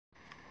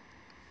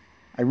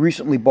I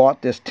recently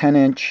bought this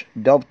 10-inch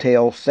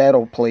dovetail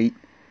saddle plate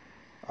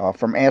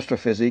from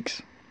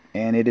Astro-Physics,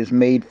 and it is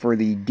made for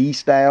the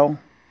D-style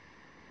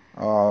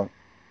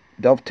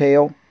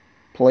dovetail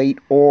plate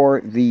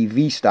or the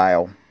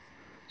V-style.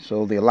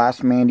 So the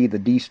Elastomandi, the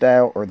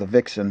D-style, or the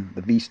Vixen,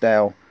 the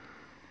V-style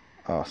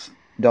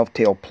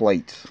dovetail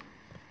plates.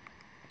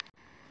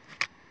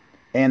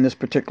 And this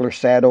particular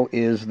saddle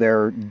is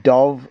their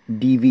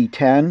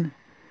DOVEDV10,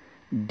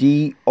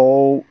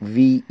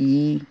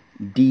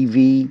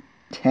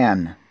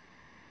 DOVEDV10.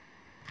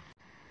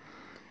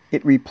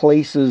 It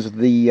replaces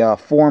the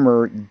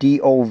former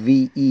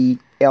DOVELM2.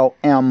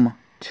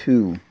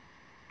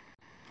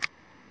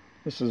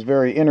 This is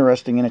very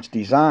interesting in its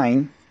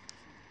design.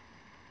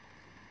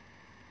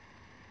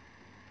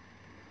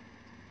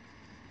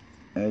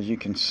 As you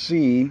can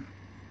see,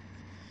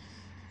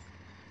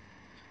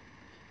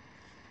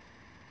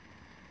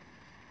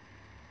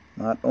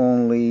 not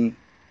only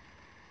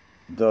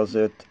does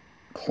it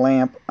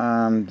clamp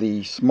on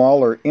the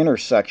smaller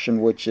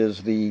intersection, which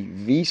is the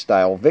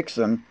V-style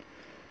Vixen,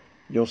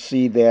 you'll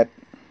see that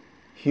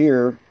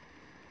here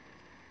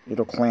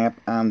it'll clamp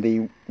on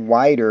the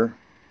wider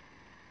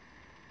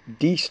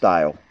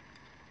D-style.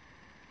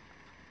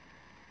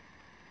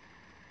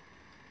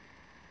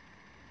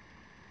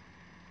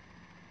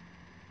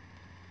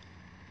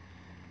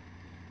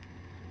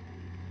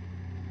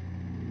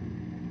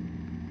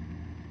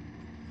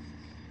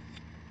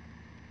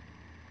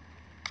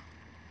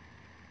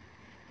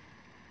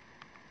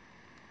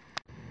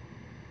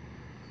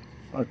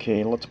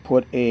 Okay, let's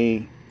put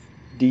a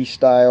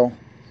D-style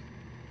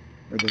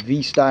or the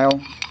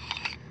V-style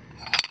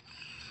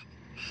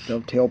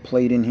dovetail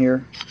plate in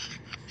here.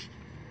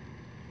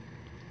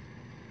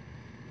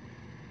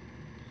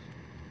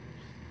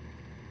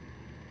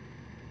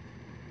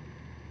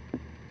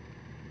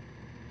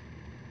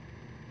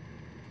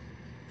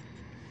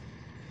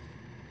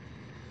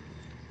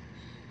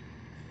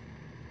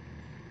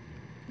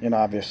 And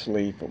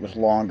obviously, if it was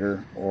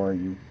longer or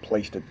you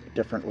placed it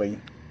differently,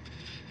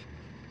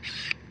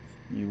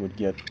 you would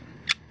get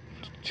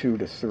 2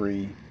 to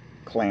 3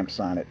 clamps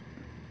on it.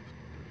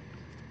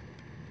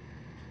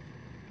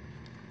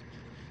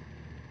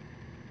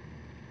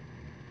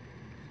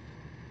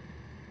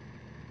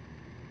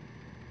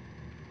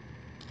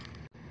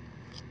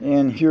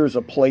 And here's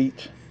a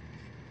plate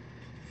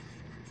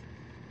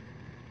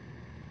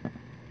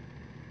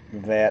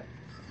that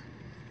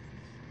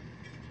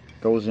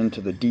goes into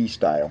the D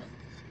style.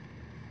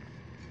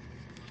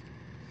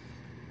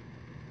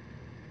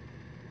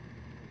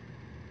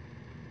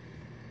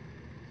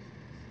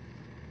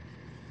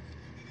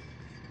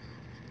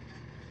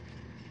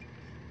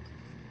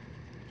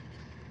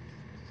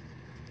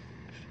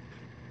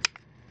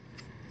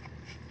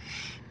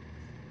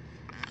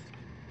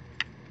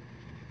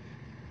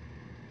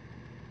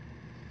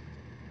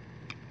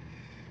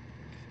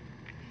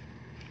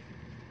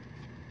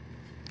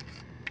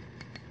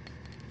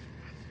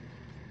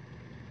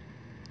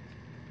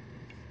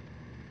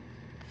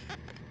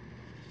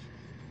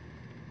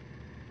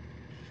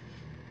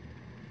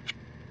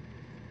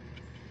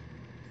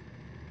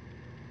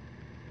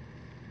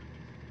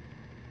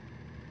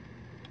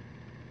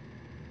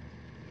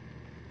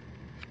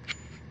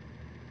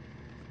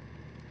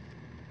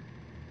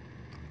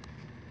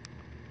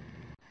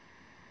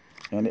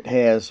 And it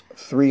has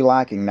 3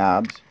 locking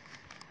knobs,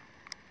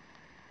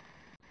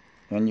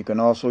 and you can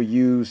also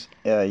use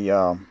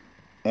a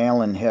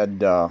Allen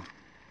head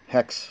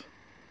hex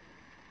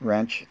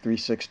wrench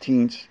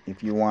 3/16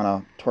 if you want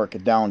to torque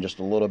it down just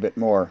a little bit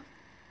more.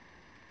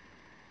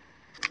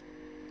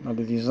 Now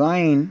the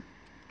design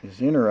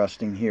is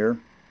interesting here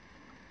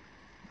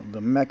of the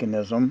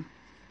mechanism.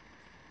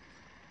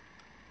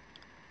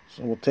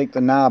 So we'll take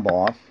the knob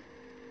off,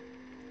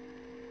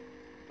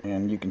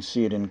 and you can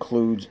see it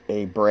includes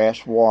a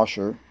brass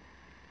washer,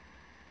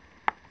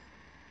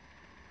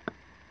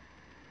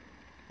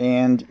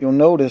 and you'll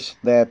notice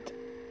that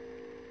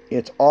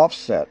it's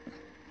offset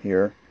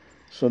here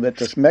so that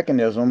this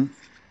mechanism,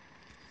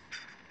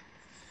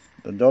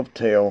 the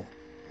dovetail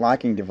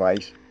locking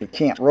device, it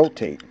can't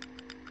rotate.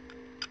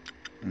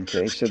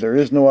 Okay, so there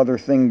is no other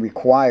thing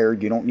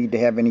required. You don't need to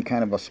have any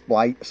kind of a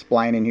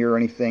spline in here or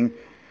anything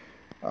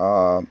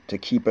to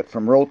keep it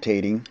from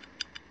rotating.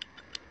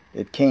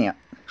 It can't.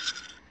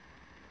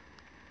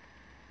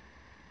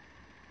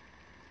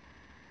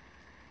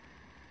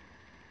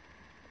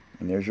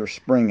 And there's your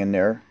spring in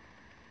there.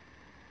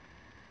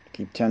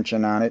 Keep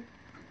tension on it.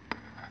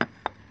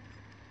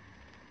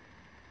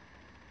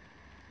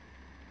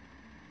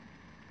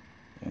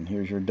 And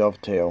here's your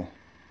dovetail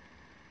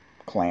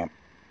clamp.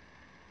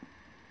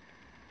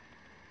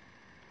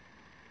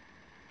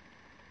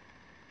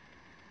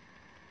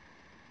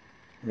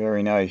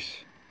 Very nice.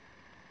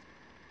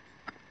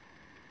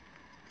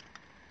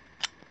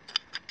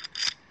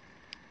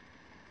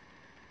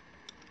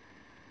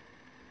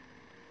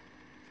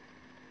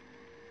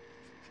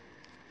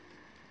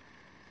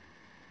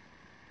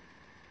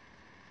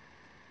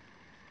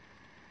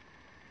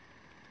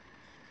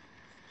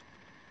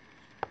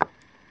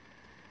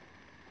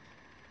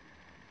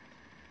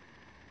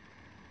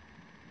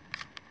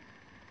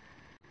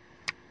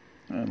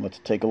 And let's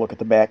take a look at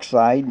the back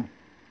side.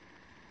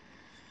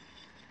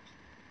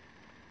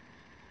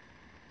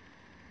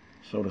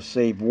 So to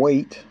save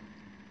weight,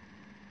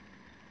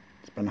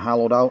 it's been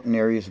hollowed out in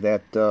areas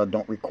that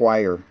don't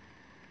require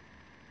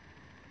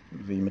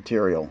the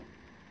material.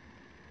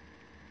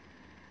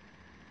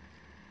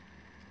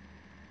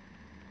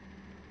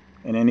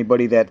 And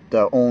anybody that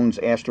owns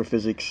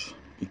Astro-Physics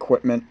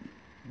equipment,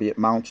 be it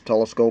mounts,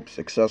 telescopes,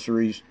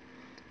 accessories,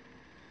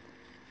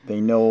 they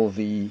know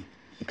the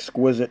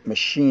exquisite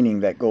machining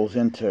that goes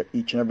into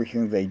each and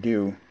everything they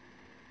do.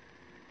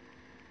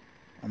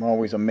 I'm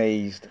always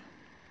amazed.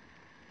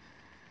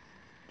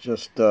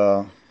 Just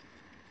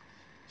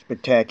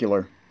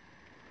spectacular.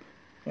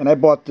 And I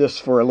bought this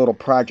for a little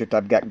project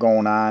I've got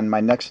going on.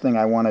 My next thing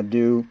I want to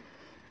do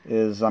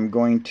is I'm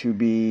going to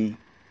be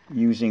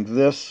using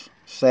this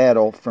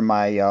saddle from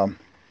my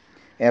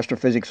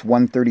Astro-Physics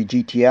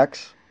 130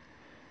 GTX,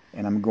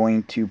 and I'm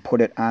going to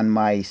put it on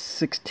my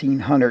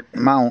 1600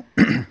 mount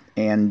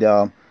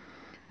and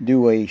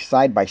do a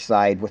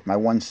side-by-side with my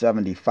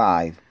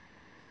 175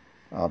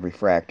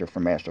 refractor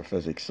from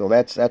Astro-Physics. So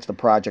that's the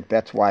project.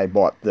 That's why I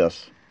bought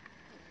this.